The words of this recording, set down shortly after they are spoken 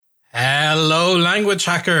language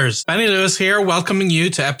hackers. Benny Lewis here, welcoming you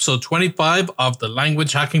to episode 25 of the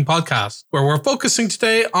Language Hacking Podcast, where we're focusing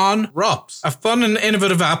today on Drops, a fun and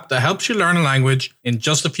innovative app that helps you learn a language in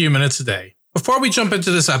just a few minutes a day. Before we jump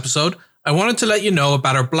into this episode, I wanted to let you know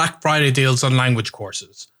about our Black Friday deals on language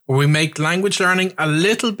courses, where we make language learning a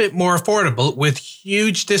little bit more affordable with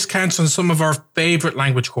huge discounts on some of our favorite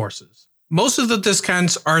language courses. Most of the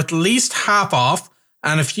discounts are at least half off,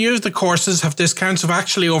 and a few of the courses have discounts of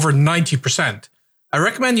actually over 90%. I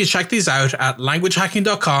recommend you check these out at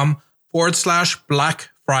languagehacking.com/Black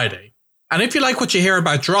Friday. And if you like what you hear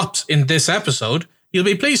about Drops in this episode, you'll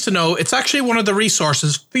be pleased to know it's actually one of the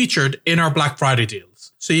resources featured in our Black Friday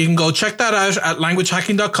deals. So you can go check that out at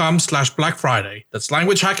languagehacking.com/Black Friday. That's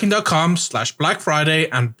languagehacking.com/Black Friday,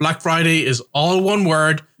 and Black Friday is all one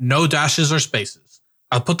word, no dashes or spaces.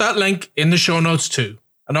 I'll put that link in the show notes too.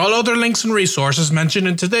 And all other links and resources mentioned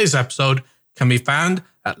in today's episode can be found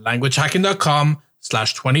at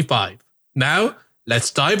languagehacking.com/25. Now,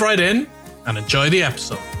 let's dive right in and enjoy the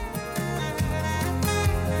episode.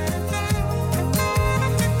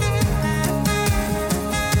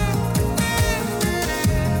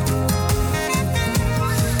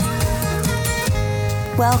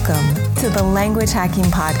 Welcome to the Language Hacking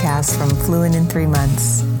Podcast from Fluent in 3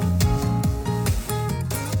 Months.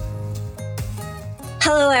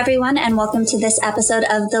 Hello, everyone, and welcome to this episode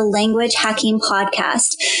of the Language Hacking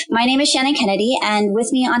Podcast. My name is Shannon Kennedy, and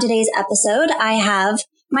with me on today's episode, I have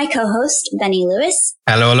my co-host, Benny Lewis.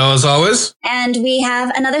 Hello, as always. And we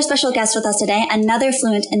have another special guest with us today, another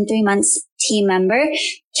Fluent in 3 Months team member,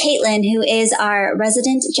 Caitlin, who is our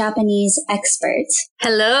resident Japanese expert.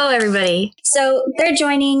 Hello, everybody. So they're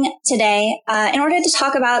joining today in order to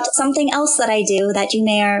talk about something else that I do that you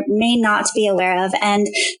may or may not be aware of. And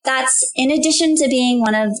that's, in addition to being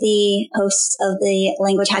one of the hosts of the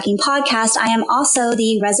Language Hacking Podcast, I am also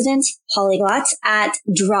the resident polyglot at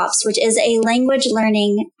Drops, which is a language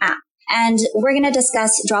learning app. And we're going to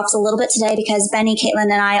discuss Drops a little bit today because Benny,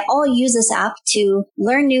 Caitlin, and I all use this app to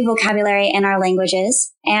learn new vocabulary in our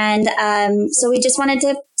languages. And so we just wanted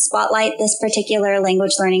to spotlight this particular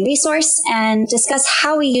language learning resource and discuss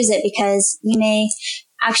how we use it, because you may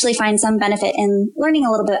actually find some benefit in learning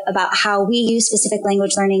a little bit about how we use specific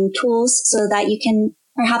language learning tools so that you can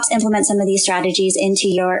perhaps implement some of these strategies into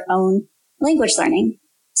your own language learning.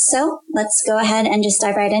 So let's go ahead and just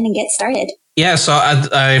dive right in and get started. Yeah, so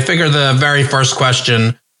I figure the very first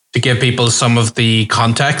question to give people some of the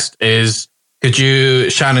context is,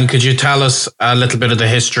 Shannon, could you tell us a little bit of the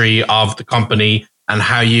history of the company and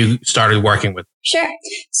how you started working with it? Sure.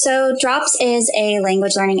 So Drops is a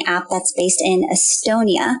language learning app that's based in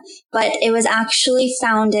Estonia, but it was actually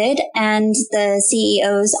founded and the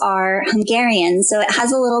CEOs are Hungarian. So it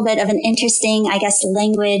has a little bit of an interesting,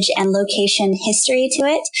 language and location history to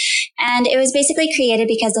it. And it was basically created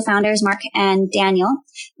because the founders, Mark and Daniel,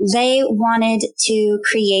 they wanted to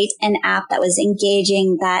create an app that was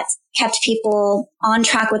engaging, that kept people on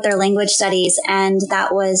track with their language studies, and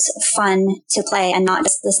that was fun to play and not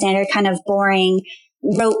just the standard kind of boring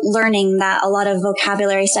rote learning that a lot of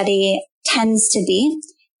vocabulary study tends to be.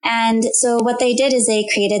 And so what they did is they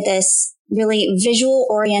created this really visual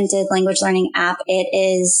oriented language learning app.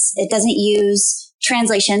 It doesn't use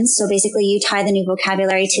translations. So basically you tie the new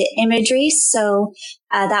vocabulary to imagery. So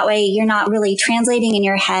that way you're not really translating in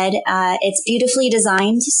your head. It's beautifully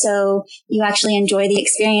designed, so you actually enjoy the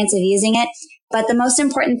experience of using it. But the most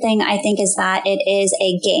important thing, I think, is that it is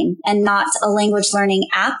a game and not a language learning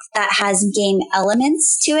app that has game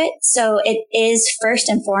elements to it. So it is first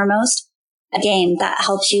and foremost a game that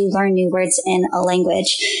helps you learn new words in a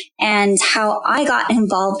language. And how I got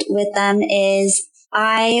involved with them is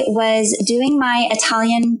I was doing my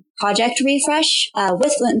Italian project refresh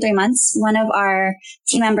with Fluent in 3 Months. One of our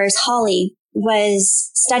team members, Holly, was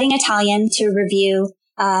studying Italian to review.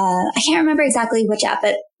 I can't remember exactly which app,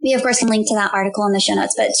 but we, of course, can link to that article in the show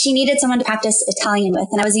notes. But she needed someone to practice Italian with.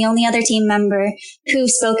 And I was the only other team member who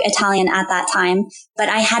spoke Italian at that time, but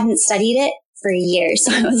I hadn't studied it for years.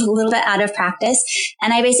 So I was a little bit out of practice.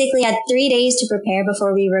 And I basically had 3 days to prepare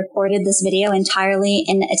before we recorded this video entirely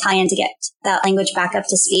in Italian to get that language back up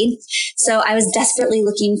to speed. So I was desperately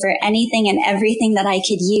looking for anything and everything that I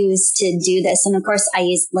could use to do this. And of course, I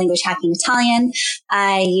used Language Hacking Italian.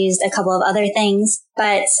 I used a couple of other things,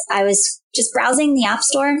 but I was just browsing the App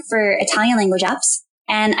Store for Italian language apps.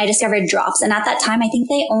 And I discovered Drops. And at that time, I think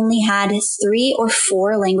they only had 3 or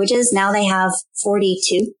 4 languages. Now they have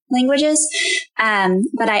 42 languages.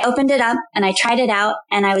 But I opened it up and I tried it out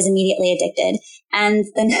and I was immediately addicted. And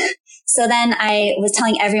then So then I was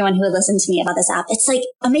telling everyone who would listen to me about this app, it's like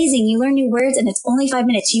amazing. You learn new words and it's only 5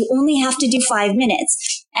 minutes. You only have to do 5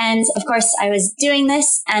 minutes. And of course I was doing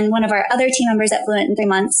this, and one of our other team members at Fluent in 3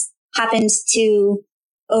 months happened to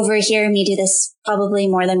overhear me do this probably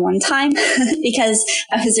more than one time because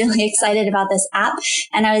I was really excited about this app.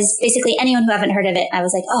 And I was basically, anyone who haven't heard of it, I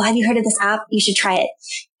was like, oh, have you heard of this app? You should try it.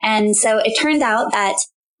 And so it turned out that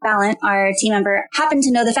Valent, our team member, happened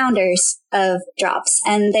to know the founders of Drops,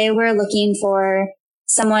 and they were looking for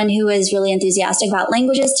someone who was really enthusiastic about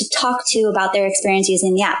languages to talk to about their experience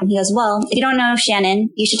using the app. And he goes, well, if you don't know Shannon,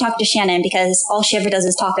 you should talk to Shannon because all she ever does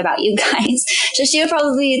is talk about you guys. So she would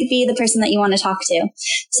probably be the person that you want to talk to.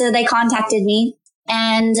 So they contacted me,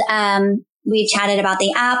 and we chatted about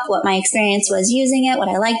the app, what my experience was using it, what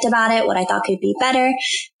I liked about it, what I thought could be better.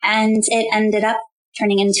 And it ended up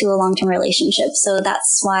turning into a long-term relationship. So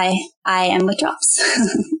that's why I am with Drops.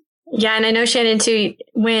 Yeah, and I know, Shannon, too,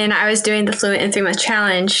 when I was doing the Fluent in 3 Month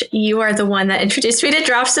Challenge, you are the one that introduced me to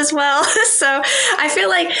Drops as well. So I feel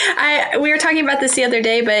like we were talking about this the other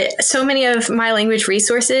day, but so many of my language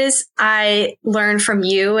resources I learned from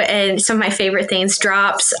you, and some of my favorite things,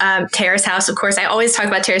 Drops, Terrace House. Of course, I always talk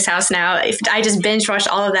about Terrace House now. I just binge watched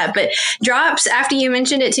all of that. But Drops, after you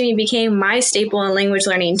mentioned it to me, became my staple in language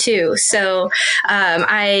learning, too. So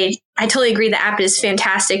I totally agree. The app is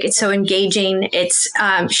fantastic. It's so engaging. It's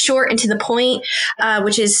short and to the point,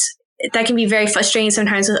 that can be very frustrating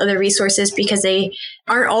sometimes with other resources because they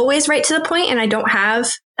aren't always right to the point, and I don't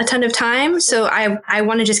have a ton of time. So I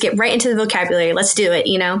want to just get right into the vocabulary. Let's do it,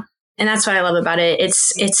 And that's what I love about it.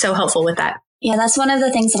 It's so helpful with that. Yeah, that's one of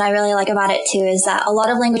the things that I really like about it too, is that a lot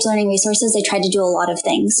of language learning resources, they try to do a lot of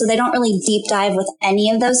things. So they don't really deep dive with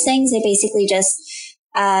any of those things. They basically just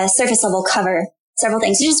surface level cover several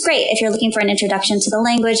things, which is great if you're looking for an introduction to the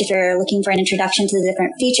language, if you're looking for an introduction to the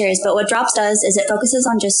different features. But what Drops does is it focuses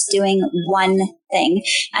on just doing one thing,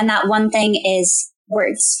 and that one thing is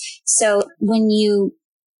words. So when you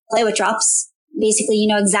play with Drops, basically, you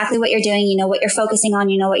know exactly what you're doing. You know what you're focusing on.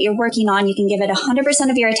 You know what you're working on. You can give it 100%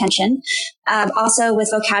 of your attention. Also with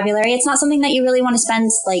vocabulary, it's not something that you really want to spend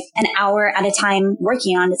like an hour at a time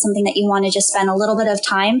working on. It's something that you want to just spend a little bit of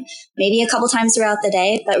time, maybe a couple times throughout the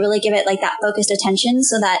day, but really give it like that focused attention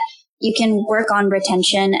so that you can work on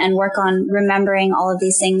retention and work on remembering all of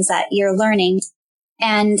these things that you're learning.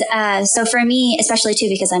 And so for me, especially too,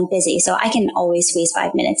 because I'm busy, so I can always squeeze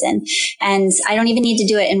 5 minutes in. And I don't even need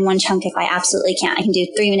to do it in one chunk if I absolutely can't. I can do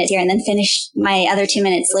 3 minutes here and then finish my other 2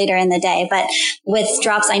 minutes later in the day. But with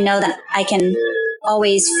Drops, I know that I can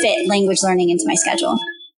always fit language learning into my schedule.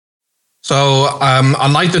 So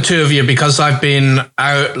unlike the two of you, because I've been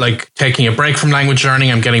out like taking a break from language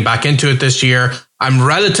learning, I'm getting back into it this year. I'm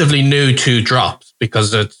relatively new to Drops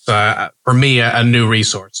because it's, for me, a new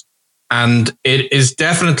resource. And it is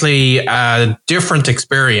definitely a different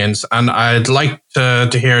experience. And I'd like to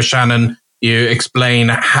hear, Shannon, you explain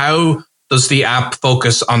how does the app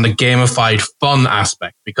focus on the gamified fun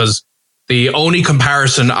aspect? Because the only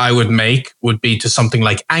comparison I would make would be to something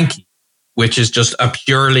like Anki, which is just a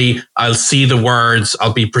purely, I'll see the words,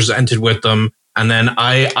 I'll be presented with them, and then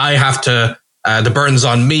I have to, the burden's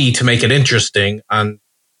on me to make it interesting. And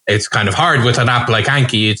it's kind of hard with an app like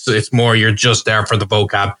Anki. It's more, you're just there for the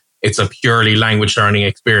vocab. It's a purely language learning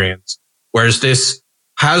experience. Whereas this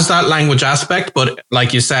has that language aspect, but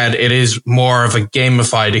like you said, it is more of a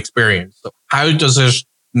gamified experience. So how does it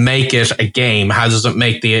make it a game? How does it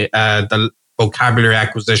make the vocabulary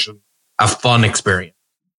acquisition a fun experience?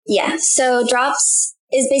 Yeah. So Drops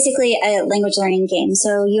is basically a language learning game.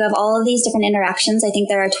 So you have all of these different interactions. I think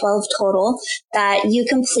there are 12 total that you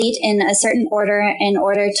complete in a certain order in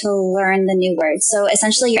order to learn the new word. So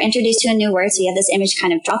essentially you're introduced to a new word. So you have this image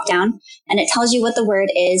kind of drop down and it tells you what the word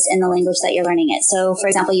is in the language that you're learning it. So for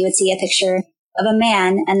example, you would see a picture of a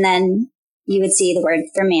man and then you would see the word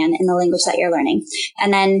for man in the language that you're learning.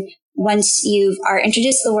 And then once you are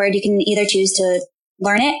introduced to the word, you can either choose to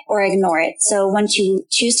learn it or ignore it. So once you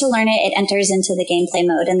choose to learn it, it enters into the gameplay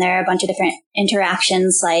mode. And there are a bunch of different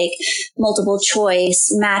interactions like multiple choice,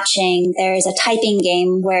 matching. There's a typing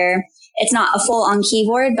game where it's not a full on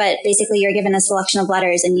keyboard, but basically you're given a selection of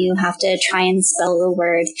letters and you have to try and spell the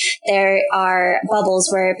word. There are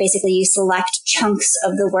bubbles where basically you select chunks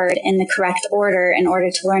of the word in the correct order in order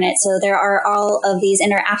to learn it. So there are all of these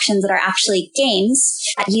interactions that are actually games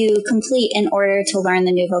that you complete in order to learn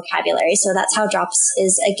the new vocabulary. So that's how Drops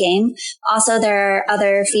is a game. Also, there are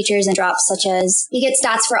other features in Drops such as you get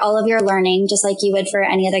stats for all of your learning. learning, just like you would for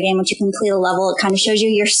any other game. Once you complete a level, it kind of shows you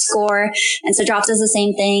your score. And so Drops does the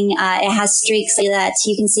same thing. It has streaks so that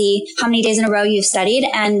you can see how many days in a row you've studied.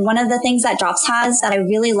 And one of the things that Drops has that I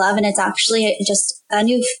really love, and it's actually just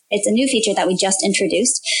it's a new feature that we just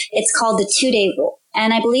introduced. It's called the 2-day rule.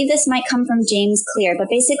 And I believe this might come from James Clear, but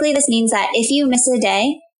basically this means that if you miss a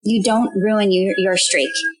day, you don't ruin your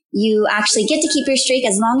streak. You actually get to keep your streak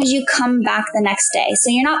as long as you come back the next day. So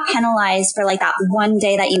you're not penalized for like that one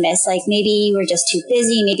day that you missed. Like maybe you were just too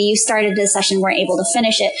busy. Maybe you started a session, weren't able to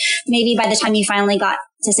finish it. Maybe by the time you finally got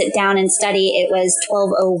to sit down and study, it was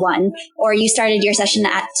 12:01, or you started your session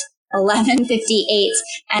at 11:58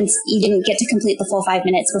 and you didn't get to complete the full 5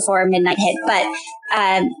 minutes before midnight hit. But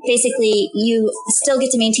basically you still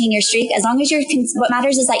get to maintain your streak as long as what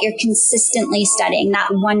matters is that you're consistently studying. That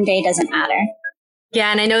one day doesn't matter. Yeah,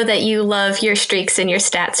 and I know that you love your streaks and your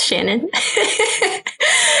stats, Shannon.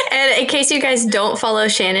 And in case you guys don't follow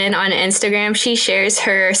Shannon on Instagram, she shares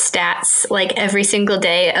her stats like every single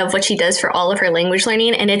day of what she does for all of her language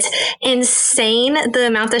learning. And it's insane the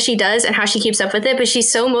amount that she does and how she keeps up with it. But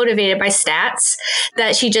she's so motivated by stats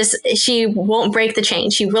that she won't break the chain.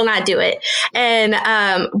 She will not do it. And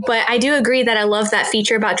but I do agree that I love that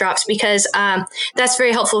feature about Drops because that's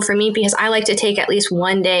very helpful for me because I like to take at least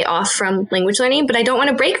one day off from language learning, but I don't want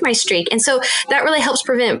to break my streak. And so that really helps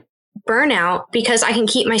prevent burnout because I can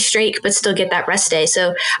keep my streak but still get that rest day.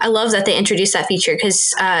 So I love that they introduced that feature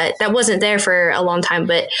because that wasn't there for a long time.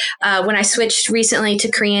 But when I switched recently to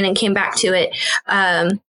Korean and came back to it,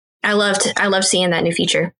 I loved seeing that new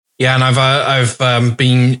feature. Yeah, and I've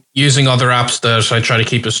been using other apps that I try to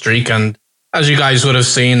keep a streak. And as you guys would have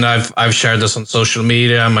seen, I've shared this on social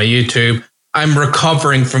media, on my YouTube. I'm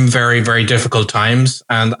recovering from very, very difficult times,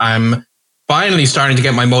 and I'm finally starting to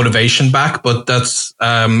get my motivation back, but that's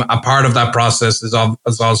a part of that process is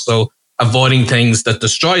also avoiding things that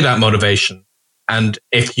destroy that motivation. And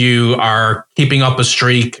if you are keeping up a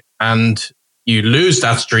streak and you lose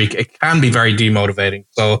that streak, it can be very demotivating.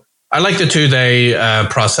 So I like the 2-day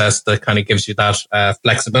process that kind of gives you that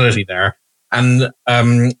flexibility there. And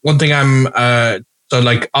one thing so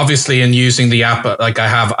like obviously in using the app, like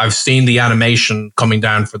I've seen the animation coming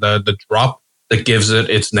down for the drop that gives it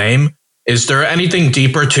its name. Is there anything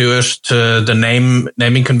deeper to it, to the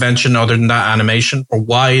naming convention other than that animation? Or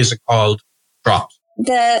why is it called Drops?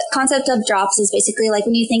 The concept of Drops is basically like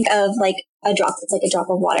when you think of like a drop, it's like a drop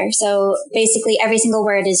of water. So basically every single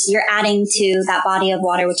word is you're adding to that body of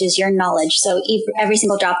water, which is your knowledge. So every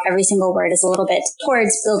single drop, every single word is a little bit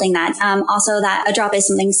towards building that. Also that a drop is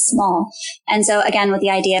something small. And so again, with the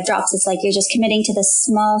idea of Drops, it's like you're just committing to this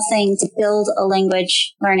small thing to build a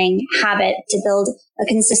language learning habit, to build a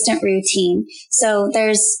consistent routine. So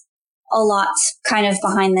there's a lot kind of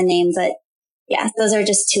behind the name, but yeah, those are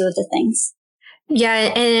just two of the things. Yeah,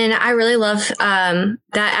 and I really love that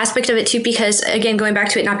aspect of it too, because again, going back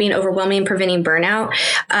to it not being overwhelming and preventing burnout,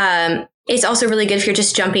 it's also really good if you're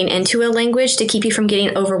just jumping into a language to keep you from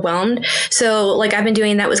getting overwhelmed. So like I've been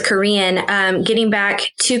doing that with Korean, getting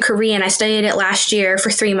back to Korean. I studied it last year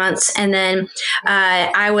for 3 months. And then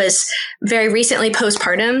I was very recently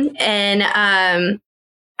postpartum and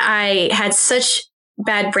I had such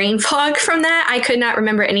bad brain fog from that. I could not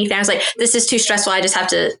remember anything. I was like, this is too stressful. I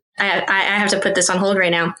have to put this on hold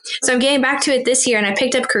right now. So I'm getting back to it this year and I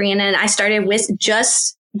picked up Korean and I started with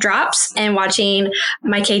just Drops and watching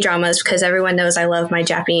my K-dramas because everyone knows I love my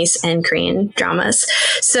Japanese and Korean dramas.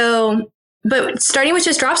 So, but starting with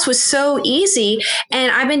just Drops was so easy. And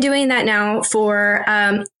I've been doing that now for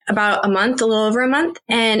about a month, a little over a month.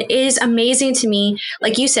 And it is amazing to me.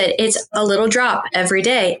 Like you said, it's a little drop every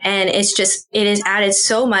day. And it has added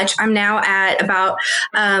so much. I'm now at about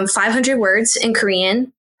 500 words in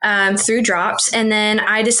Korean. Through Drops. And then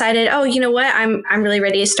I decided, oh, you know what? I'm really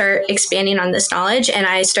ready to start expanding on this knowledge. And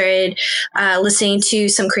I started listening to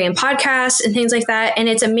some Korean podcasts and things like that. And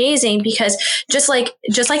it's amazing because just like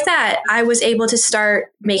that, I was able to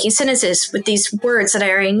start making sentences with these words that I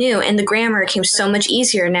already knew. And the grammar came so much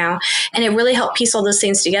easier now. And it really helped piece all those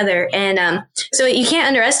things together. And so you can't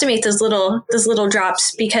underestimate those little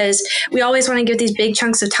drops because we always want to give these big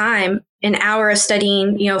chunks of time, an hour of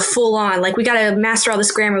studying, full on, like we got to master all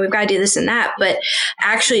this grammar. We've got to do this and that. But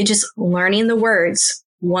actually just learning the words,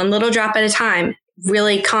 one little drop at a time,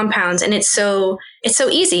 really compounds. And it's so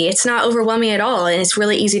easy. It's not overwhelming at all. And it's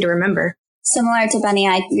really easy to remember. Similar to Benny,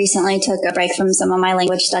 I recently took a break from some of my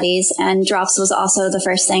language studies, and Drops was also the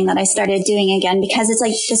first thing that I started doing again because it's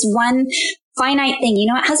like this one finite thing.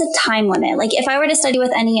 It has a time limit. Like if I were to study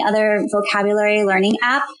with any other vocabulary learning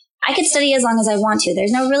app, I could study as long as I want to.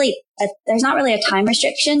 There's not really a time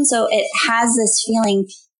restriction. So it has this feeling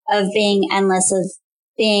of being endless, of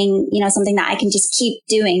being, something that I can just keep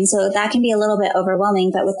doing. So that can be a little bit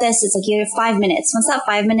overwhelming. But with this, it's like you have 5 minutes. Once that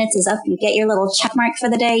 5 minutes is up, you get your little check mark for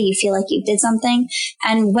the day. You feel like you did something.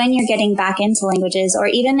 And when you're getting back into languages, or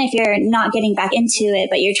even if you're not getting back into it,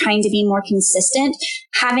 but you're trying to be more consistent,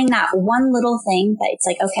 having that one little thing that it's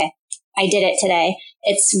like, okay, I did it today.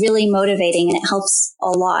 It's really motivating and it helps a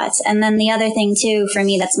lot. And then the other thing too, for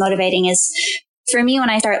me, that's motivating is, for me, when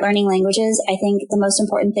I start learning languages, I think the most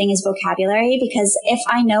important thing is vocabulary, because if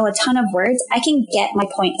I know a ton of words, I can get my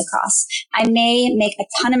point across. I may make a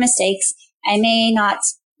ton of mistakes. I may not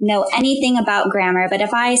know anything about grammar, but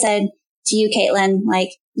if I said to you, Caitlin, like,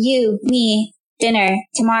 you, me, dinner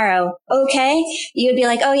tomorrow, okay? You would be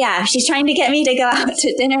like, oh yeah, she's trying to get me to go out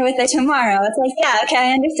to dinner with her tomorrow. It's like, yeah, okay,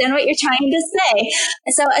 I understand what you're trying to say.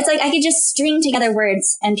 So it's like I could just string together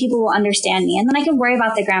words and people will understand me. And then I can worry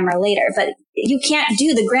about the grammar later. But you can't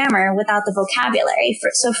do the grammar without the vocabulary.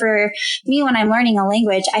 So for me, when I'm learning a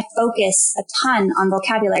language, I focus a ton on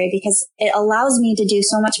vocabulary because it allows me to do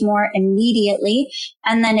so much more immediately.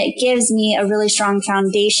 And then it gives me a really strong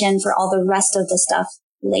foundation for all the rest of the stuff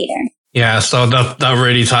later. Yeah, so that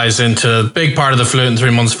really ties into a big part of the Fluent in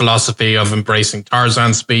 3 Months philosophy of embracing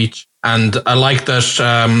Tarzan speech. And I like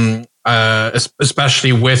that,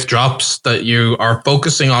 especially with drops, that you are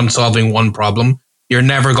focusing on solving one problem. You're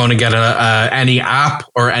never going to get any app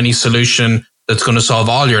or any solution that's going to solve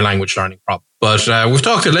all your language learning problems. But we've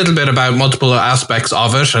talked a little bit about multiple aspects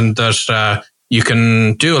of it, and that you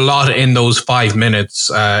can do a lot in those 5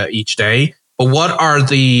 minutes each day. But what are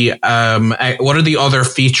the other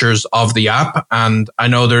features of the app? And I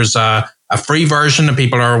know there's a free version that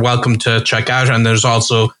people are welcome to check out, and there's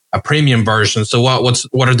also a premium version. So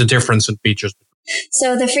what are the difference in features?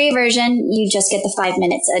 So the free version, you just get the 5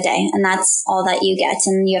 minutes a day, and that's all that you get.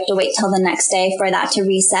 And you have to wait till the next day for that to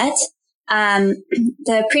reset.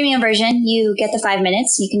 The premium version, you get the 5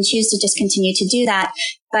 minutes. You can choose to just continue to do that,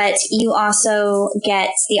 but you also get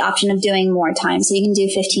the option of doing more time. So you can do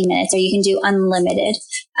 15 minutes or you can do unlimited.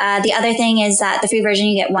 The other thing is that the free version,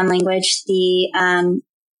 you get one language. The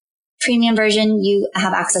premium version, you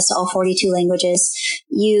have access to all 42 languages.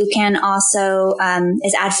 You can also,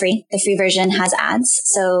 is ad free. The free version has ads,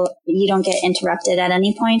 so you don't get interrupted at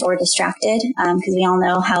any point or distracted, because we all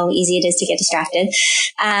know how easy it is to get distracted.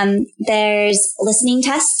 There's listening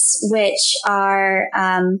tests, which are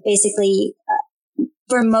basically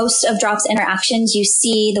for most of Drops interactions, you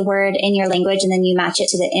see the word in your language and then you match it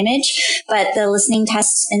to the image. But the listening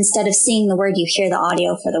test, instead of seeing the word, you hear the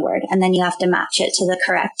audio for the word, and then you have to match it to the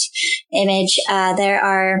correct image. There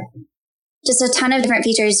are just a ton of different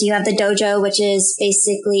features. You have the Dojo, which is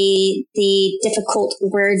basically the difficult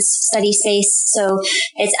words study space. So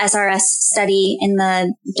it's SRS study in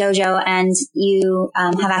the Dojo, and you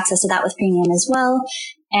have access to that with premium as well.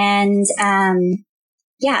 And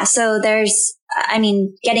yeah, so there's,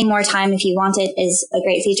 getting more time if you want it is a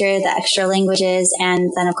great feature, the extra languages, and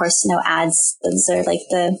then of course no ads. Those are like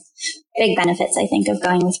the big benefits, I think, of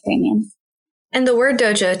going with premium. And the word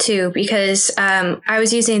dojo too, because I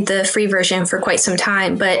was using the free version for quite some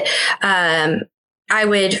time, but I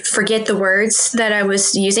would forget the words that I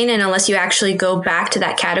was using, and unless you actually go back to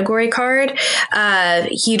that category card,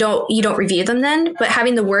 you don't review them then. But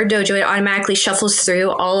having the word dojo, it automatically shuffles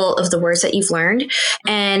through all of the words that you've learned,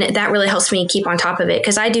 and that really helps me keep on top of it,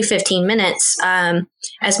 because I do 15 minutes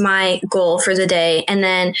as my goal for the day, and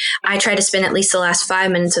then I try to spend at least the last 5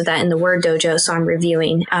 minutes of that in the word dojo, so I'm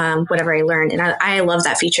reviewing whatever I learned, and I love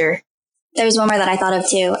that feature. There's one more that I thought of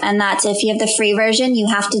too, and that's if you have the free version, you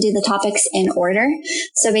have to do the topics in order.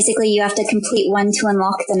 So basically you have to complete one to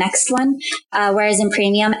unlock the next one, whereas in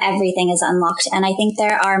premium, everything is unlocked. And I think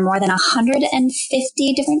there are more than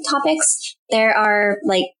 150 different topics. There are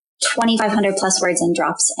like 2,500 plus words in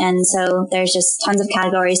Drops. And so there's just tons of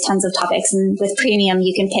categories, tons of topics. And with premium,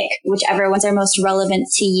 you can pick whichever ones are most relevant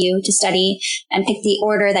to you to study and pick the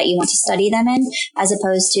order that you want to study them in, as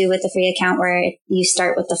opposed to with the free account where you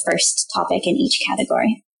start with the first topic in each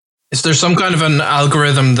category. Is there some kind of an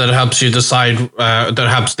algorithm that helps you decide, that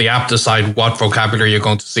helps the app decide what vocabulary you're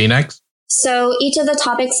going to see next? So each of the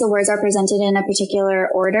topics, the words are presented in a particular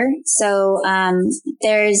order. So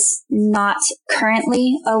there's not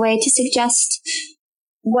currently a way to suggest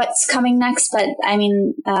what's coming next, but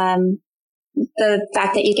the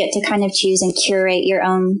fact that you get to kind of choose and curate your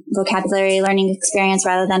own vocabulary learning experience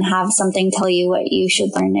rather than have something tell you what you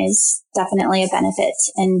should learn is definitely a benefit,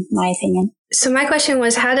 in my opinion. So my question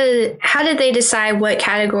was, how did they decide what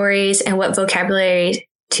categories and what vocabulary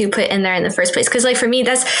to put in there in the first place? Because like for me,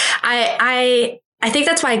 that's I I think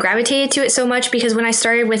that's why I gravitated to it so much, because when I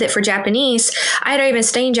started with it for Japanese, I had already been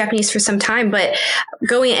studying Japanese for some time, but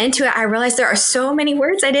going into it, I realized there are so many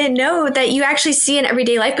words I didn't know that you actually see in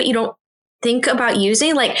everyday life, but you don't think about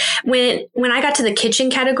using. Like when I got to the kitchen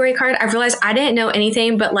category card, I realized I didn't know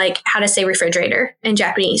anything but like how to say refrigerator in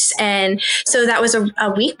Japanese. And so that was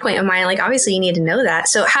a weak point of mine. Like, obviously you need to know that.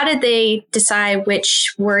 So how did they decide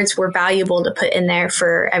which words were valuable to put in there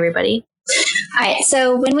for everybody? All right.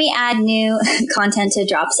 So when we add new content to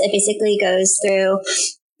Drops, it basically goes through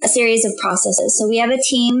a series of processes. So we have a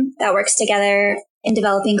team that works together in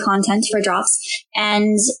developing content for Drops,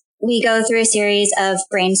 and we go through a series of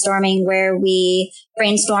brainstorming where we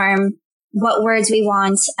brainstorm what words we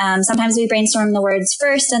want. Sometimes we brainstorm the words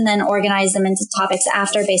first and then organize them into topics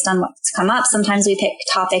after based on what's come up. Sometimes we pick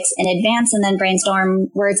topics in advance and then brainstorm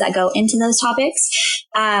words that go into those topics.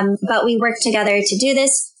 But we work together to do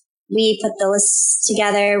this. We put the lists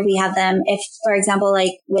together. We have them, if, for example,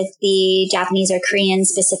 like with the Japanese or Korean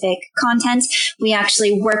specific content, we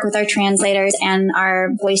actually work with our translators and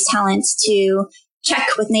our voice talent to check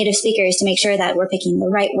with native speakers to make sure that we're picking the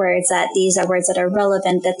right words, that these are words that are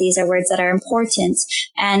relevant, that these are words that are important.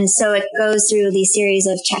 And so it goes through these series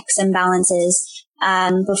of checks and balances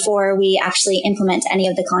before we actually implement any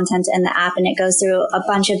of the content in the app. And it goes through a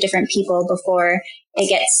bunch of different people before it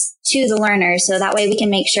gets to the learners. So that way we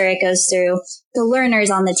can make sure it goes through the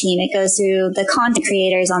learners on the team. It goes through the content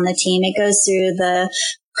creators on the team. It goes through the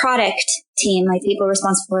product team, like people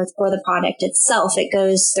responsible for the product itself. It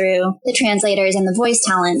goes through the translators and the voice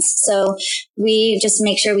talents. So we just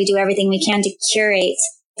make sure we do everything we can to curate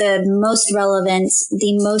the most relevant,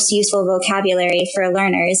 the most useful vocabulary for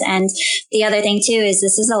learners. And the other thing too is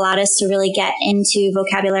this has allowed us to really get into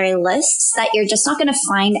vocabulary lists that you're just not going to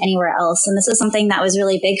find anywhere else. And this is something that was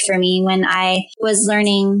really big for me when I was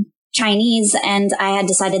learning Chinese and I had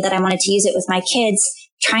decided that I wanted to use it with my kids.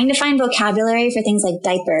 Trying to find vocabulary for things like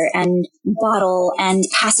diaper and bottle and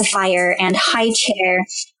pacifier and high chair.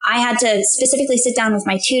 I had to specifically sit down with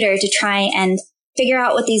my tutor to try and figure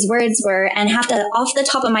out what these words were and have to, off the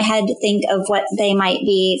top of my head, think of what they might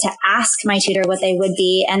be, to ask my tutor what they would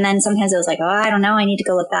be. And then sometimes it was like, oh, I don't know, I need to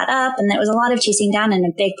go look that up. And it was a lot of chasing down and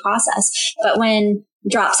a big process. But when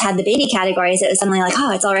Drops had the baby categories, it was suddenly like,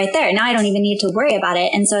 oh, it's all right there. Now I don't even need to worry about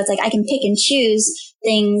it. And so it's like I can pick and choose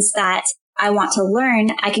things that I want to learn.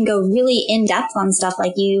 I can go really in depth on stuff.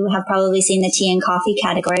 Like you have probably seen the tea and coffee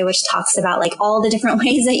category, which talks about like all the different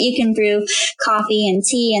ways that you can brew coffee and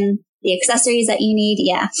tea and the accessories that you need.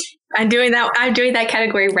 Yeah. I'm doing that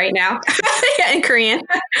category right now in Korean.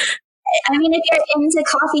 I mean, if you're into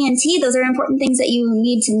coffee and tea, those are important things that you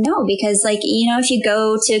need to know because, like, you know, if you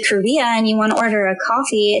go to Korea and you want to order a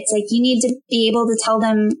coffee, it's like you need to be able to tell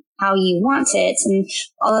them how you want it and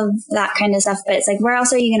all of that kind of stuff. But it's like, where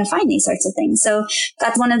else are you going to find these sorts of things? So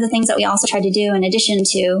that's one of the things that we also try to do in addition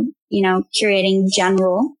to, you know, curating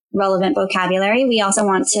general relevant vocabulary. We also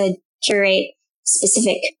want to curate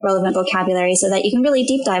specific relevant vocabulary so that you can really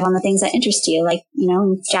deep dive on the things that interest you. Like, you know,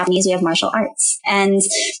 in Japanese, we have martial arts and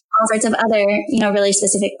all sorts of other, you know, really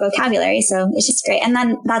specific vocabulary. So it's just great. And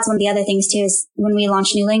then that's one of the other things too, is when we launch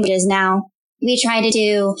new languages now, we try to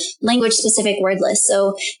do language specific word lists.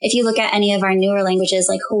 So if you look at any of our newer languages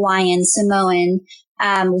like Hawaiian, Samoan,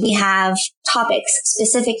 we have topics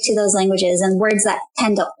specific to those languages and words that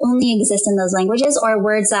tend to only exist in those languages or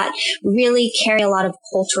words that really carry a lot of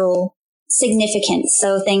cultural significance.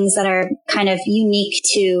 So things that are kind of unique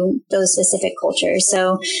to those specific cultures.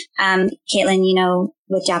 So, Caitlin, you know,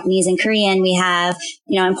 with Japanese and Korean, we have,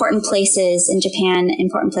 you know, important places in Japan,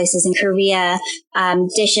 important places in Korea,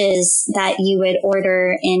 dishes that you would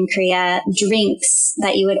order in Korea, drinks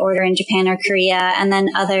that you would order in Japan or Korea, and then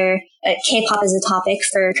other K-pop is a topic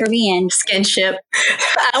for Korean. Skinship.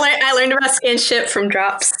 I learned about skinship from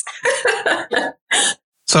Drops.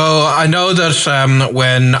 So I know that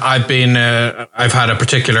when I've had a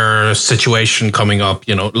particular situation coming up,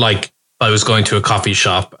 you know, like I was going to a coffee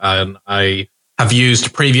shop and I have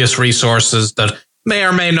used previous resources that may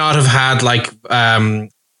or may not have had like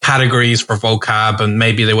categories for vocab, and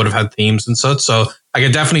maybe they would have had themes and such. So I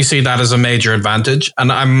could definitely see that as a major advantage.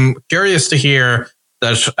 And I'm curious to hear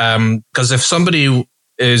that because if somebody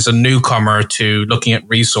is a newcomer to looking at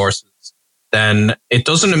resources, then it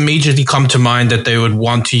doesn't immediately come to mind that they would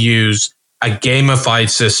want to use a gamified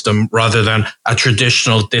system rather than a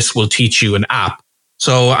traditional, this will teach you an app.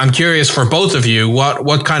 So I'm curious for both of you,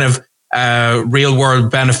 what kind of real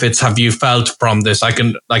world benefits have you felt from this? I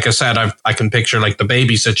can, like I said, I can picture like the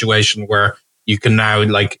baby situation where you can now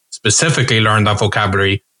like specifically learn that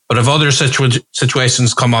vocabulary. But if other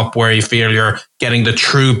situations come up where you feel you're getting the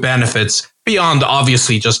true benefits beyond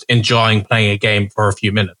obviously just enjoying playing a game for a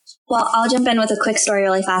few minutes? Well, I'll jump in with a quick story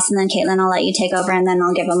really fast, and then Caitlin, I'll let you take over, and then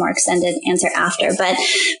I'll give a more extended answer after. But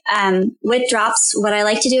with drops, what I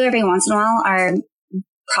like to do every once in a while are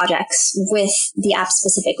projects with the app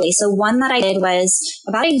specifically. So one that I did was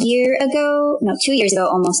about 2 years ago,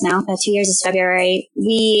 almost now, 2 years is February,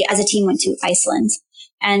 we as a team went to Iceland.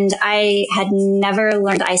 And I had never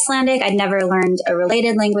learned Icelandic. I'd never learned a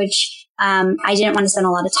related language. I didn't want to spend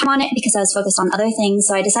a lot of time on it because I was focused on other things.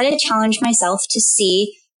 So I decided to challenge myself to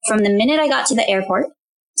see from the minute I got to the airport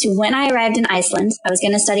to when I arrived in Iceland, I was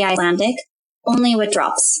going to study Icelandic only with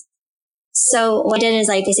drops. So what I did is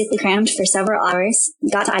I basically crammed for several hours,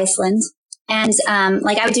 got to Iceland, and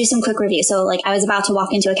I would do some quick review. So I was about to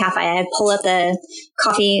walk into a cafe. I'd pull up the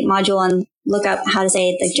coffee module and look up how to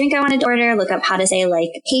say the drink I wanted to order, look up how to say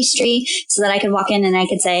pastry, so that I could walk in and I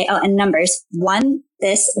could say, oh, and numbers, 1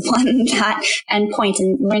 this, 1 that, and point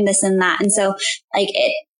and learn this and that. And so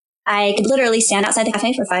I could literally stand outside the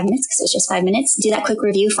cafe for 5 minutes because it was just 5 minutes, do that quick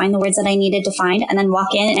review, find the words that I needed to find, and then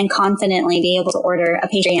walk in and confidently be able to order a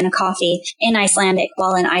pastry and a coffee in Icelandic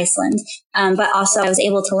while in Iceland. But also I was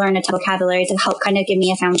able to learn a ton of vocabulary to help kind of give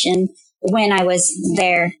me a foundation when I was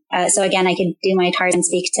there. So again, I could do my Tarzan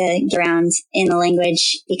speak to get around in the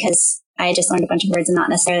language because I just learned a bunch of words and not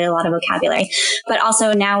necessarily a lot of vocabulary. But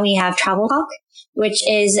also now we have Travel Talk, which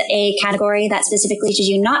is a category that specifically teaches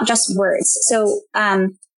you not just words. So,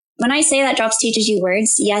 when I say that drops teaches you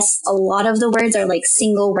words, yes, a lot of the words are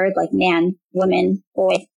single word, like man, woman,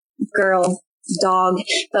 boy, girl, dog.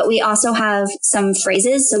 But we also have some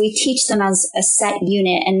phrases. So we teach them as a set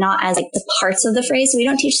unit and not as the parts of the phrase. So we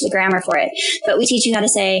don't teach the grammar for it, but we teach you how to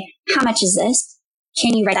say, how much is this?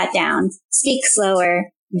 Can you write that down? Speak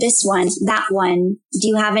slower. This one, that one. Do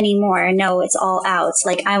you have any more? No, it's all out.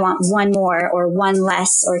 I want 1 more or 1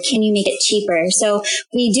 less, or can you make it cheaper? So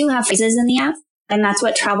we do have phrases in the app. And that's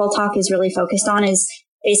what Travel Talk is really focused on, is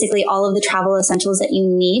basically all of the travel essentials that you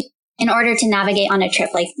need in order to navigate on a trip,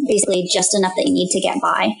 basically just enough that you need to get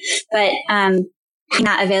by. But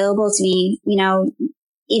not available to me,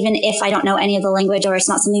 even if I don't know any of the language or it's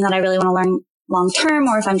not something that I really want to learn long term,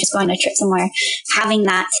 or if I'm just going on a trip somewhere, having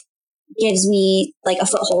that gives me a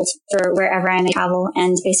foothold for wherever I may travel,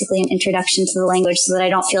 and basically an introduction to the language, so that I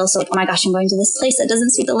don't feel so, oh my gosh, I'm going to this place that doesn't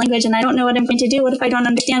speak the language and I don't know what I'm going to do. What if I don't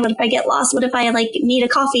understand? What if I get lost? What if I need a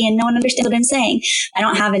coffee and no one understands what I'm saying? I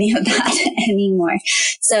don't have any of that anymore.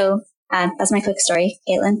 So that's my quick story.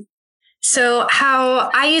 Caitlin? So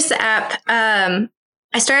how I use the app,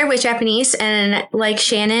 I started with Japanese, and like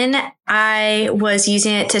Shannon, I was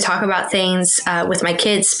using it to talk about things with my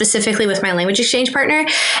kids, specifically with my language exchange partner.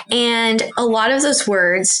 And a lot of those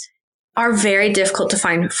words are very difficult to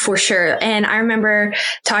find for sure. And I remember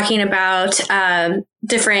talking about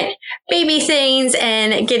different baby things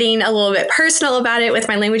and getting a little bit personal about it with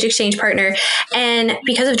my language exchange partner. And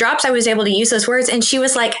because of drops, I was able to use those words. And she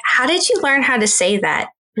was like, how did you learn how to say that?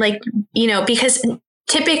 Because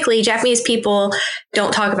typically Japanese people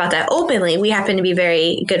don't talk about that openly. We happen to be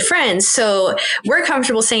very good friends, so we're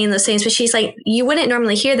comfortable saying those things. But she's like, you wouldn't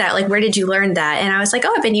normally hear that. Where did you learn that? And I was like,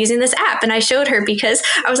 oh, I've been using this app. And I showed her because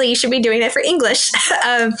I was like, you should be doing that for English.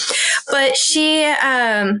 But she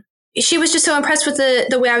was just so impressed with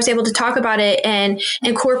the way I was able to talk about it and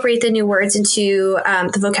incorporate the new words into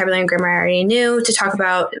the vocabulary and grammar I already knew, to talk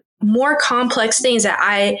about more complex things that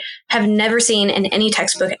I have never seen in any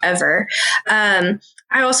textbook ever.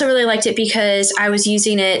 I also really liked it because I was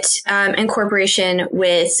using it in corporation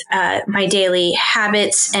with my daily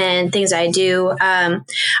habits and things I do.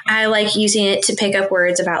 I like using it to pick up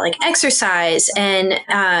words about exercise and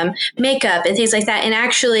makeup and things like that. And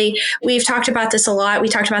actually, we've talked about this a lot. We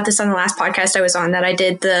talked about this on the last podcast I was on, that I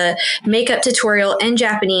did the makeup tutorial in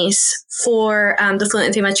Japanese for the Fluent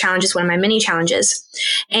in 3 Months Challenge, is one of my mini challenges.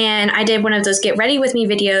 And I did one of those get ready with me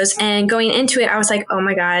videos, and going into it, I was like, oh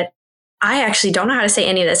my God, I actually don't know how to say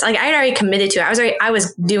any of this. I had already committed to it. I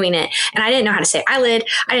was doing it, and I didn't know how to say eyelid.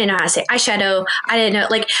 I didn't know how to say eyeshadow. I didn't know,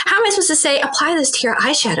 how am I supposed to say, apply this to your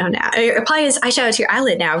eyeshadow now, or apply this eyeshadow to your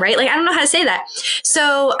eyelid now, right? I don't know how to say that.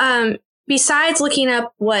 So, besides looking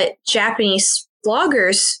up what Japanese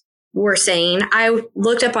bloggers were saying, I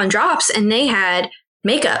looked up on Drops, and they had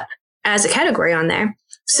makeup as a category on there.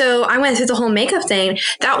 So I went through the whole makeup thing.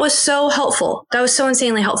 That was so helpful. That was so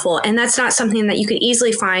insanely helpful. And that's not something that you could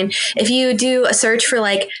easily find. If you do a search for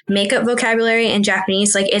makeup vocabulary in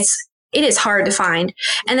Japanese, it is hard to find.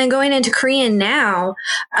 And then going into Korean now,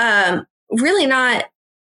 really not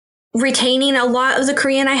retaining a lot of the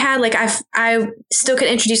Korean I had. I still could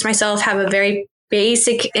introduce myself, have a very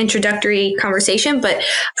basic introductory conversation, but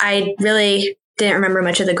I really didn't remember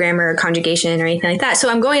much of the grammar or conjugation or anything like that. So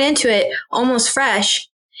I'm going into it almost fresh.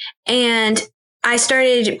 And I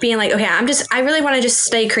started being like, okay, I really want to just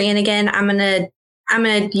study Korean again. I'm going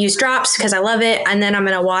to use Drops because I love it. And then I'm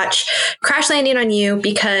going to watch Crash Landing on You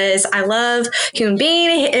because I love Hyun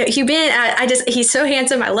Bin. He's so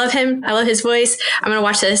handsome. I love him. I love his voice. I'm going to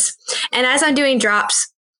watch this. And as I'm doing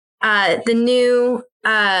Drops, the new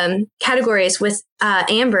categories with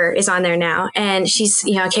Amber is on there now. And she's,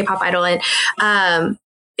 a K-pop idol. And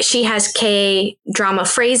she has K-drama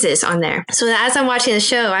phrases on there. So as I'm watching the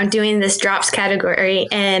show, I'm doing this Drops category,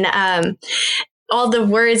 and all the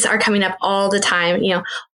words are coming up all the time.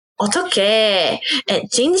 어떡해,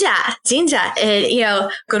 진짜,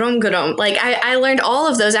 그럼. Like I learned all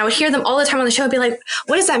of those. I would hear them all the time on the show. I'd be like,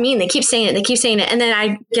 what does that mean? They keep saying it. And then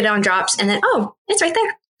I get it on Drops, and then, oh, it's right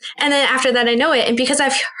there. And then after that, I know it. And because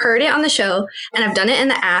I've heard it on the show and I've done it in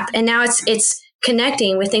the app, and now it's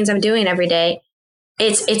connecting with things I'm doing every day,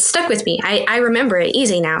 it's stuck with me. I remember it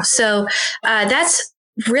easy now. So that's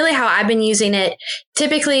really how I've been using it.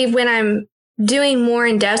 Typically, when I'm doing more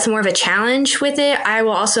in depth, more of a challenge with it, I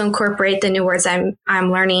will also incorporate the new words I'm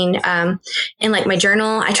learning in like my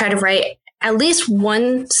journal. I try to write at least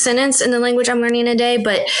one sentence in the language I'm learning a day,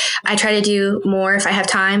 but I try to do more if I have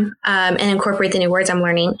time and incorporate the new words I'm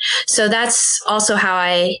learning. So that's also how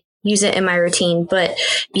I use it in my routine. But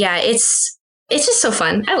yeah, it's just so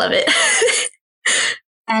fun. I love it.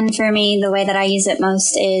 And for me, the way that I use it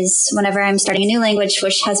most is whenever I'm starting a new language,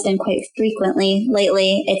 which has been quite frequently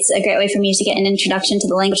lately. It's a great way for me to get an introduction to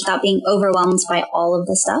the language without being overwhelmed by all of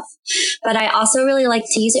the stuff. But I also really like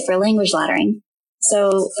to use it for language laddering.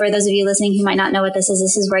 So for those of you listening who might not know what this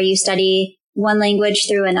is where you study one language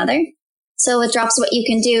through another. So with Drops, what you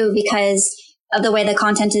can do, because of the way the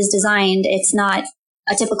content is designed, it's not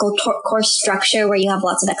a typical course structure where you have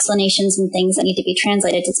lots of explanations and things that need to be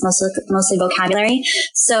translated. It's mostly vocabulary.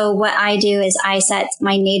 So what I do is I set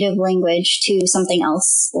my native language to something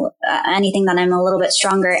else, anything that I'm a little bit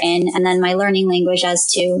stronger in, and then my learning language as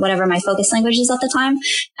to whatever my focus language is at the time.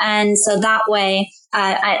 And so that way,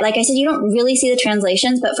 like I said, you don't really see the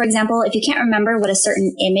translations, but for example, if you can't remember what a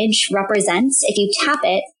certain image represents, if you tap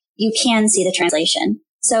it, you can see the translation.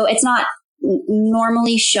 So it's not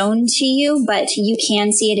normally shown to you, but you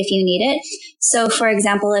can see it if you need it. So for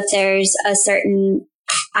example, if there's a certain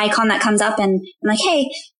icon that comes up and I'm like, hey,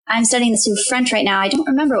 I'm studying this through French right now. I don't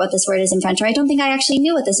remember what this word is in French, or I don't think I actually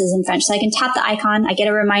knew what this is in French. So I can tap the icon, I get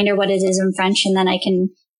a reminder what it is in French, and then I can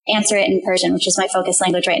answer it in Persian, which is my focus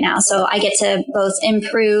language right now. So I get to both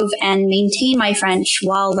improve and maintain my French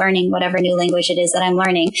while learning whatever new language it is that I'm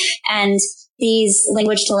learning. And these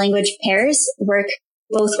language to language pairs work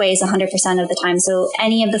both ways 100% of the time. So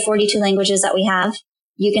any of the 42 languages that we have,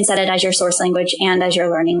 you can set it as your source language and as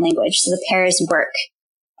your learning language. So the pairs work.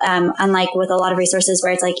 Unlike with a lot of resources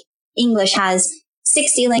where it's like English has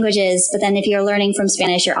 60 languages, but then if you're learning from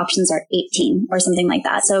Spanish, your options are 18 or something like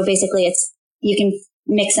that. So basically you can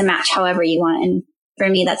mix and match however you want. And for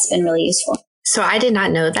me, that's been really useful. So I did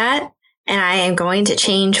not know that. And I am going to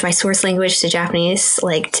change my source language to Japanese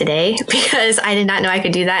like today, because I did not know I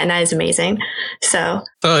could do that. And that is amazing. So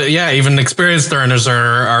yeah, even experienced learners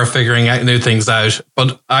are figuring out new things out.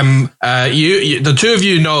 But the two of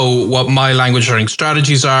you know what my language learning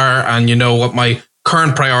strategies are, and you know what my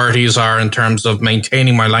current priorities are in terms of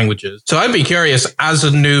maintaining my languages. So I'd be curious, as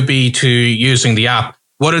a newbie to using the app,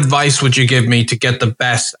 what advice would you give me to get the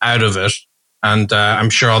best out of it? And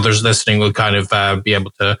I'm sure others listening will kind of be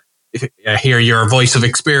able to hear your voice of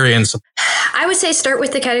experience. I would say start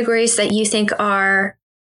with the categories that you think are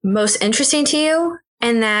most interesting to you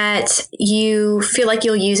and that you feel like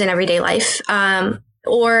you'll use in everyday life.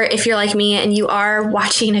 Or if you're like me and you are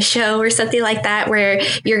watching a show or something like that where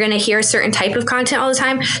you're going to hear a certain type of content all the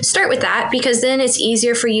time, start with that, because then it's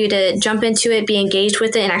easier for you to jump into it, be engaged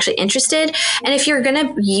with it, and actually interested. And if you're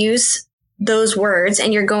going to use those words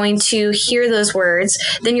and you're going to hear those words,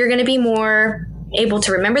 then you're going to be more able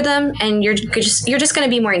to remember them, and you're just going to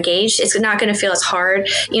be more engaged. It's not going to feel as hard.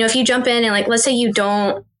 If you jump in and like, let's say you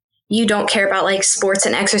don't care about like sports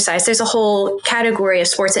and exercise. There's a whole category of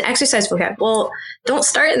sports and exercise vocab. Well, don't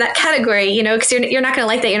start in that category, because you're not going to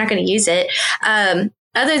like that. You're not going to use it.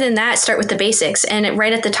 Other than that, start with the basics. And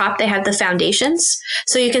right at the top, they have the foundations.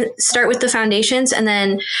 So you can start with the foundations. And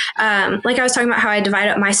then, like I was talking about how I divide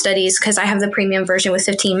up my studies because I have the premium version with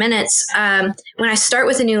 15 minutes. When I start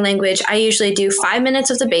with a new language, I usually do 5 minutes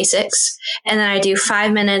of the basics. And then I do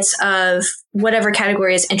 5 minutes of whatever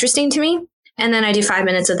category is interesting to me. And then I do 5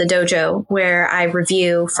 minutes of the dojo where I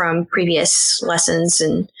review from previous lessons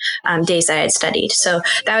and days that I had studied. So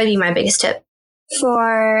that would be my biggest tip.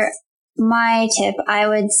 For my tip, I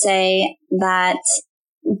would say that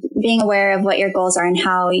being aware of what your goals are and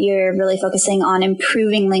how you're really focusing on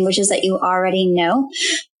improving languages that you already know,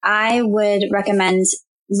 I would recommend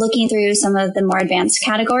looking through some of the more advanced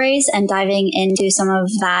categories and diving into some of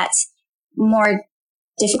that more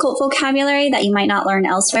difficult vocabulary that you might not learn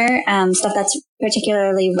elsewhere, stuff that's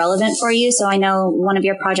particularly relevant for you. So I know one of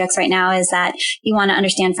your projects right now is that you want to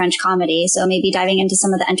understand French comedy. So maybe diving into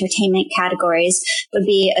some of the entertainment categories would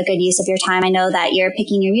be a good use of your time. I know that you're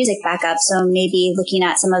picking your music back up. So maybe looking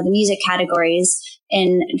at some of the music categories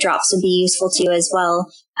in Drops would be useful to you as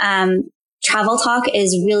well. Travel Talk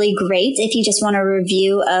is really great if you just want a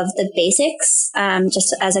review of the basics,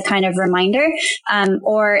 just as a kind of reminder.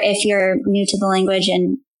 Or if you're new to the language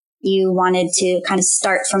and you wanted to kind of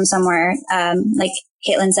start from somewhere, like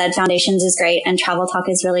Caitlin said, Foundations is great and Travel Talk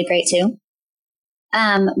is really great too.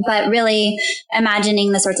 But really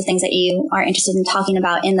imagining the sorts of things that you are interested in talking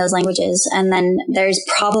about in those languages. And then there's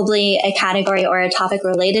probably a category or a topic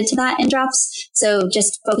related to that in Drops. So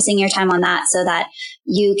just focusing your time on that so that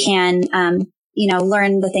you can,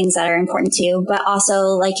 learn the things that are important to you. But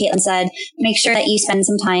also, like Caitlin said, make sure that you spend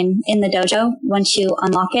some time in the dojo once you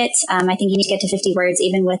unlock it. I think you need to get to 50 words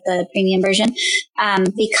even with the premium version,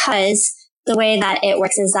 because the way that it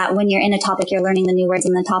works is that when you're in a topic, you're learning the new words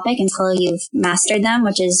in the topic until you've mastered them,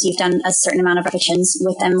 which is you've done a certain amount of repetitions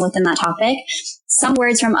with them within that topic. Some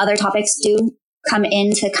words from other topics do come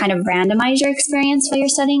in to kind of randomize your experience while you're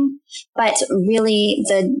studying, but really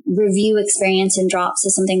the review experience in Drops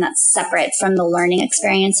is something that's separate from the learning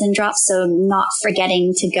experience in Drops. So not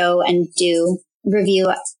forgetting to go and do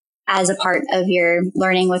review as a part of your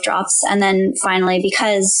learning with Drops. And then finally,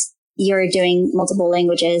 because you're doing multiple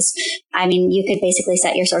languages, I mean, you could basically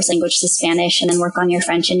set your source language to Spanish and then work on your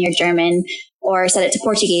French and your German, or set it to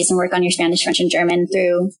Portuguese and work on your Spanish, French, and German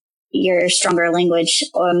through your stronger language.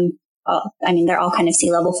 They're all kind of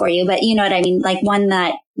sea level for you, but you know what I mean? Like one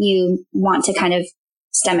that you want to kind of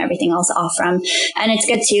stem everything else off from. And it's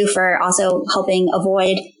good too for also helping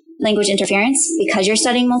avoid language interference because you're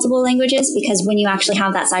studying multiple languages, because when you actually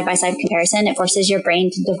have that side-by-side comparison, it forces your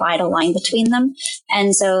brain to divide a line between them.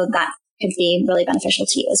 And so that could be really beneficial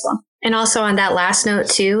to you as well. And also on that last note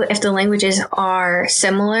too, if the languages are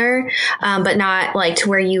similar, but not like to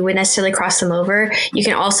where you would necessarily cross them over, you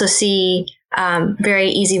can also see very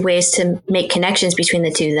easy ways to make connections between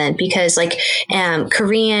the two then, because like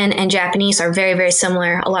Korean and Japanese are very, very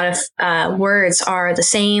similar. A lot of words are the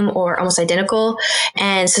same or almost identical.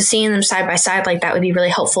 And so seeing them side by side like that would be really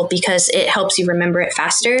helpful because it helps you remember it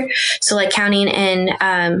faster. So like counting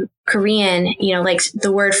in Korean, like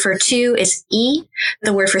the word for 2 is i,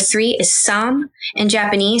 the word for 3 is sam. In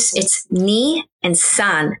Japanese, it's ni and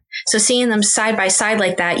san. So seeing them side by side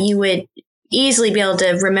like that, you would easily be able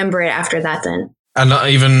to remember it after that then. And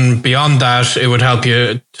even beyond that, it would help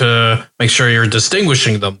you to make sure you're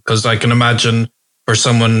distinguishing them. Because I can imagine for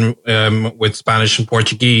someone with Spanish and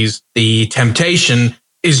Portuguese, the temptation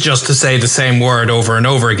is just to say the same word over and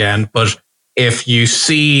over again. But if you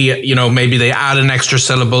see, maybe they add an extra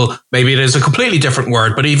syllable, maybe it is a completely different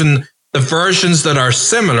word, but even the versions that are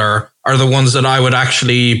similar are the ones that I would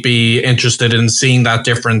actually be interested in seeing that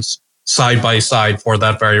difference side by side for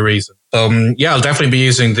that very reason. So I'll definitely be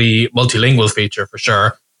using the multilingual feature for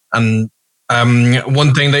sure. And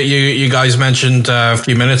one thing that you guys mentioned a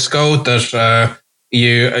few minutes ago, that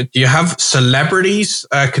do you have celebrities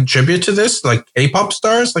contribute to this, like K-pop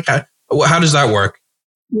stars? Like how does that work?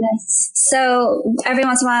 Yes. So every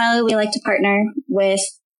once in a while, we like to partner with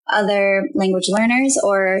other language learners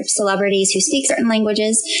or celebrities who speak certain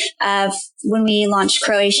languages. When we launched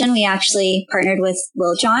Croatian, we actually partnered with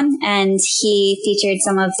Lil Jon, and he featured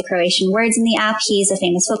some of the Croatian words in the app. He's a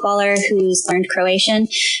famous footballer who's learned Croatian.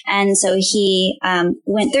 And so he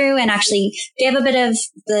went through and actually gave a bit of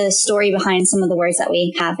the story behind some of the words that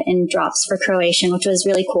we have in Drops for Croatian, which was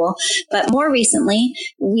really cool. But more recently,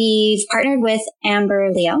 we've partnered with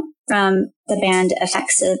Amber Leo from the band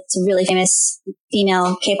FX. It's a really famous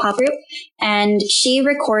female K-pop group. And she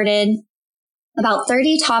recorded about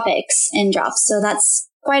 30 topics in Drops. So that's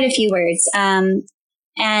quite a few words.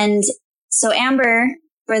 And so Amber,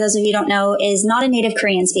 for those of you who don't know, is not a native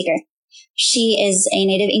Korean speaker. She is a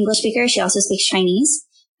native English speaker. She also speaks Chinese.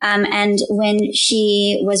 And when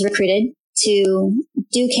she was recruited to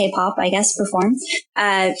do K-pop, perform,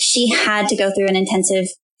 she had to go through an intensive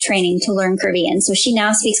training to learn Korean. So she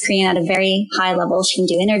now speaks Korean at a very high level. She can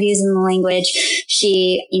do interviews in the language.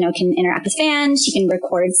 She, can interact with fans. She can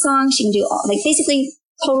record songs. She can do all, basically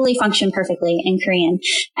totally function perfectly in Korean.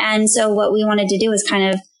 And so what we wanted to do is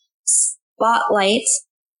kind of spotlight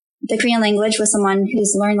the Korean language with someone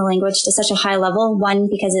who's learned the language to such a high level. One,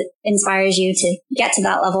 because it inspires you to get to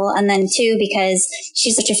that level. And then two, because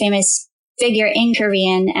she's such a famous figure in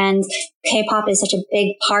Korean, and K-pop is such a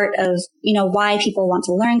big part of, why people want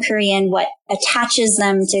to learn Korean, what attaches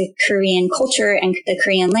them to Korean culture and the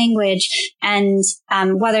Korean language. And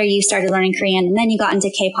whether you started learning Korean and then you got into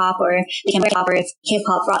K-pop or became K-pop, or if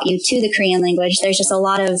K-pop brought you to the Korean language, there's just a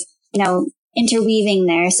lot of, interweaving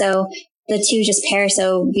there. So the two just pair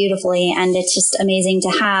so beautifully, and it's just amazing to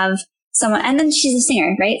have someone. And then she's a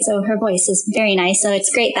singer, right? So her voice is very nice. So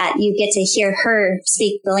it's great that you get to hear her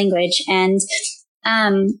speak the language. And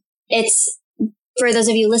it's, for those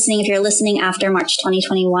of you listening, if you're listening after March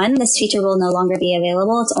 2021, this feature will no longer be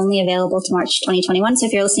available. It's only available to March 2021. So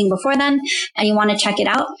if you're listening before then and you want to check it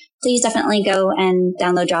out, please definitely go and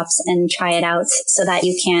download Drops and try it out so that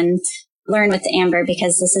you can learn with Amber,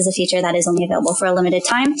 because this is a feature that is only available for a limited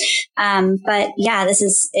time. But yeah, this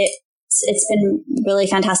is it. It's been really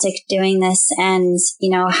fantastic doing this, and,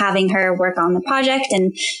 having her work on the project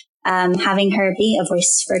and having her be a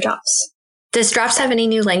voice for Drops. Does Drops have any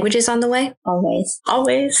new languages on the way? Always.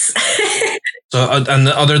 So, and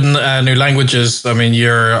other than new languages, I mean,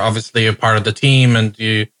 you're obviously a part of the team and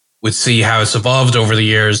you would see how it's evolved over the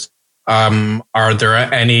years. Are there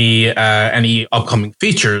any upcoming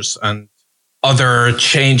features and other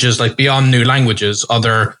changes, like beyond new languages,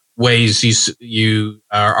 other ways you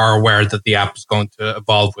are aware that the app is going to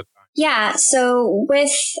evolve with that? Yeah. So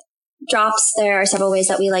with Drops, there are several ways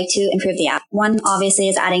that we like to improve the app. One, obviously,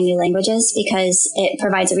 is adding new languages, because it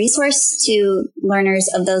provides a resource to learners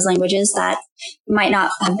of those languages that might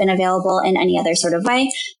not have been available in any other sort of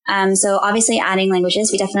way. So obviously adding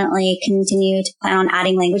languages, we definitely continue to plan on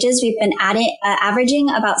adding languages. We've been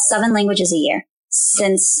averaging about 7 languages a year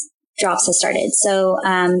since Drops has started. So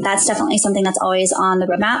that's definitely something that's always on the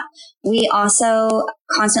roadmap. We also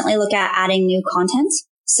constantly look at adding new content.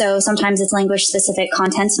 So sometimes it's language specific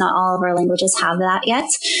content. Not all of our languages have that yet.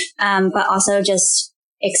 But also just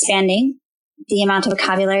expanding the amount of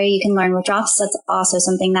vocabulary you can learn with Drops. That's also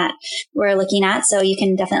something that we're looking at. So you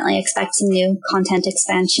can definitely expect some new content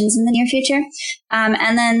expansions in the near future.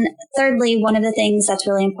 And then thirdly, one of the things that's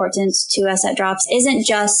really important to us at Drops isn't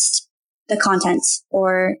just the content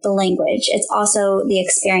or the language. It's also the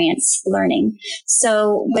experience learning.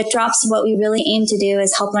 So with Drops, what we really aim to do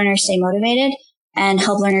is help learners stay motivated and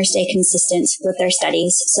help learners stay consistent with their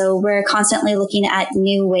studies. So we're constantly looking at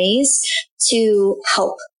new ways to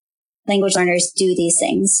help language learners do these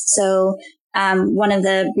things. So one of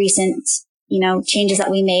the recent changes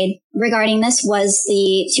that we made regarding this was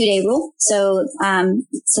the 2-day rule. So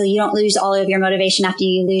you don't lose all of your motivation after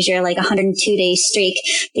you lose your 102-day streak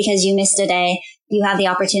because you missed a day. You have the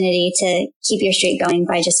opportunity to keep your streak going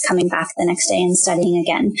by just coming back the next day and studying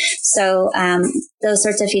again. So those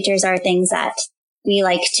sorts of features are things that we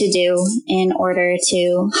like to do in order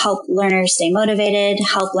to help learners stay motivated,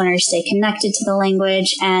 help learners stay connected to the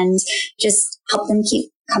language, and just help them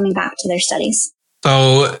keep coming back to their studies.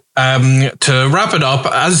 So to wrap it up,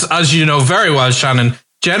 as you know very well, Shannon,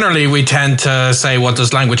 generally we tend to say, what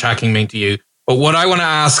does language hacking mean to you? But what I want to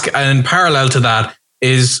ask in parallel to that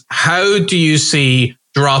is, how do you see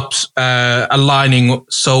Drops aligning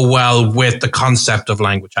so well with the concept of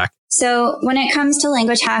language hacking? So when it comes to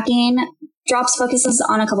language hacking, Drops focuses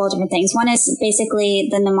on a couple of different things. One is basically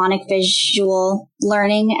the mnemonic visual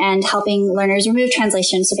learning and helping learners remove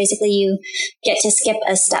translation. So basically you get to skip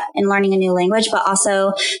a step in learning a new language, but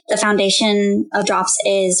also the foundation of Drops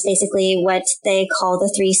is basically what they call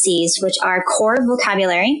the 3 C's, which are core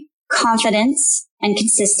vocabulary, confidence, and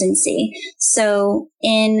consistency. So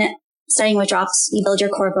in studying with Drops, you build your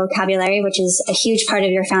core vocabulary, which is a huge part of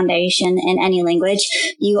your foundation in any language.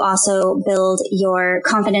 You also build your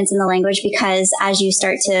confidence in the language, because as you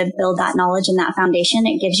start to build that knowledge and that foundation,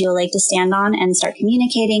 it gives you a leg to stand on and start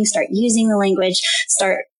communicating, start using the language,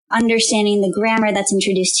 start understanding the grammar that's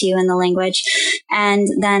introduced to you in the language. And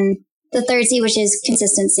then the 3rd C, which is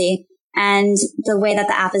consistency. And the way that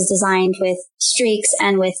the app is designed with streaks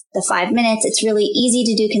and with the 5 minutes, it's really easy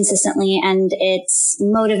to do consistently, and it's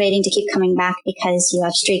motivating to keep coming back because you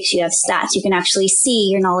have streaks, you have stats. You can actually see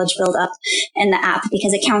your knowledge build up in the app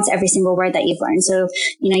because it counts every single word that you've learned. So,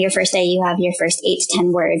 your first day, you have your first 8 to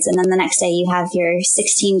 10 words, and then the next day you have your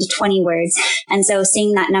 16 to 20 words. And so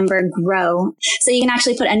seeing that number grow, so you can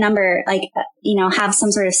actually put a number, have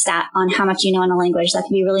some sort of stat on how much you know in a language. That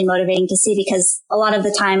can be really motivating to see, because a lot of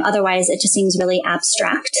the time, otherwise it just seems really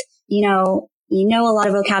abstract. You know a lot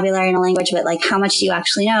of vocabulary in a language, but how much do you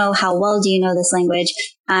actually know? How well do you know this language?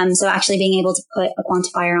 So actually being able to put a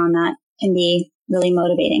quantifier on that can be really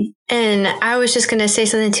motivating. And I was just going to say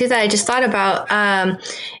something too that I just thought about,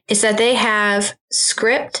 is that they have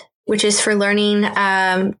Script, which is for learning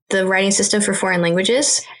the writing system for foreign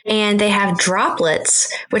languages. And they have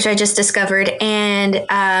Droplets, which I just discovered and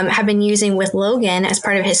have been using with Logan as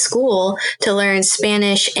part of his school to learn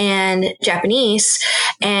Spanish and Japanese.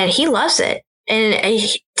 And he loves it. And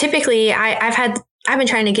typically I've been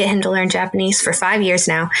trying to get him to learn Japanese for 5 years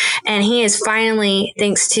now. And he is finally,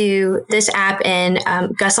 thanks to this app and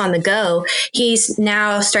Gus on the Go, he's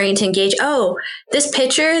now starting to engage. Oh, this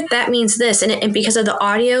picture, that means this. And because of the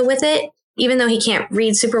audio with it, even though he can't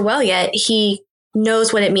read super well yet, he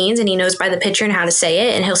knows what it means and he knows by the picture and how to say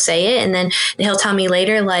it. And he'll say it. And then he'll tell me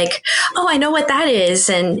later, like, oh, I know what that is.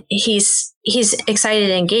 And he's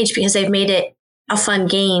excited and engaged because they've made it a fun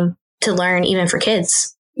game to learn even for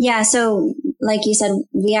kids. Yeah. So like you said,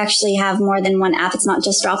 we actually have more than one app. It's not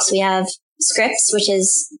just Drops. We have Scripts, which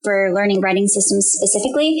is for learning writing systems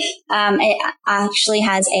specifically. It actually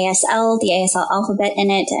has ASL, the ASL alphabet in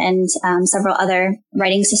it, and several other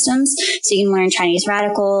writing systems. So you can learn Chinese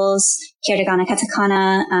radicals, hiragana,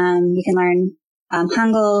 katakana. You can learn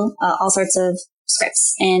Hangul, all sorts of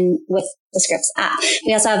scripts with the Scripts app.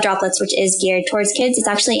 We also have Droplets, which is geared towards kids. It's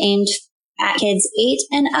actually aimed at kids 8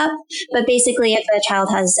 and up, but basically if a child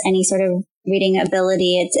has any sort of reading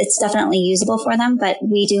ability, it's definitely usable for them. But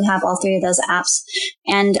we do have all 3 of those apps.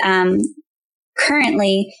 And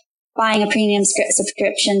currently buying a premium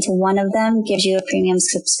subscription to one of them gives you a premium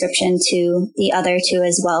subscription to the other 2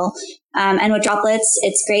 as well. And with Droplets,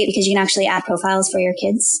 it's great because you can actually add profiles for your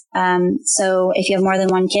kids. So if you have more than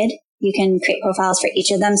one kid, you can create profiles for each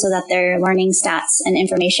of them so that their learning stats and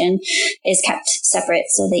information is kept separate.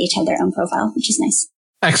 So they each have their own profile, which is nice.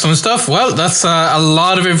 Excellent stuff. Well, that's a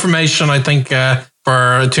lot of information, I think, to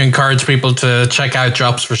encourage people to check out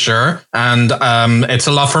Drops for sure. And it's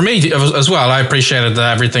a lot for me as well. I appreciated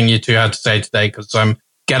everything you 2 had to say today because I'm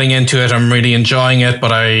getting into it. I'm really enjoying it,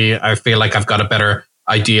 but I feel like I've got a better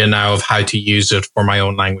idea now of how to use it for my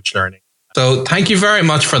own language learning. So thank you very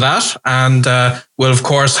much for that. And we'll, of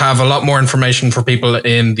course, have a lot more information for people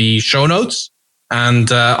in the show notes. And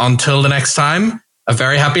until the next time, a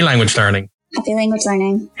very happy language learning. Happy language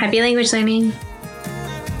learning. Happy language learning.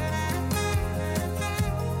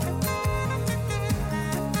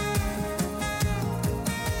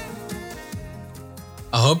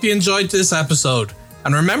 I hope you enjoyed this episode.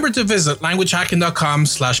 And remember to visit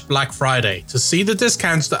languagehacking.com/Black Friday to see the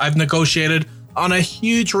discounts that I've negotiated on a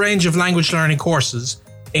huge range of language learning courses,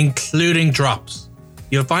 including Drops.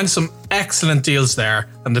 You'll find some excellent deals there,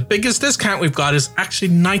 and the biggest discount we've got is actually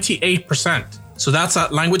 98%. So that's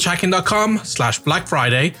at languagehacking.com/Black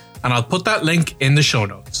Friday, and I'll put that link in the show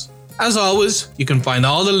notes. As always, you can find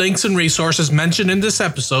all the links and resources mentioned in this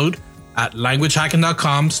episode at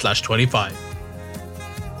languagehacking.com/25.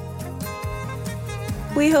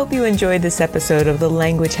 We hope you enjoyed this episode of the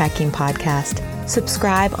Language Hacking Podcast.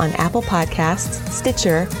 Subscribe on Apple Podcasts,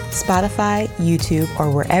 Stitcher, Spotify, YouTube, or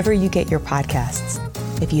wherever you get your podcasts.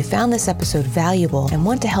 If you found this episode valuable and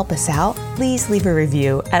want to help us out, please leave a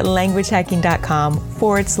review at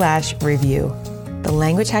languagehacking.com/review. The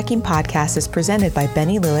Language Hacking Podcast is presented by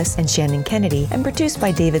Benny Lewis and Shannon Kennedy and produced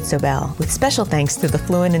by David Sobel, with special thanks to the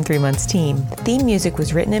Fluent in 3 Months team. The theme music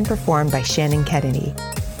was written and performed by Shannon Kennedy.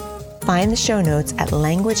 Find the show notes at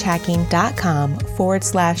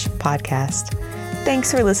languagehacking.com/podcast.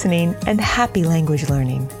 Thanks for listening and happy language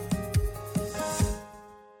learning.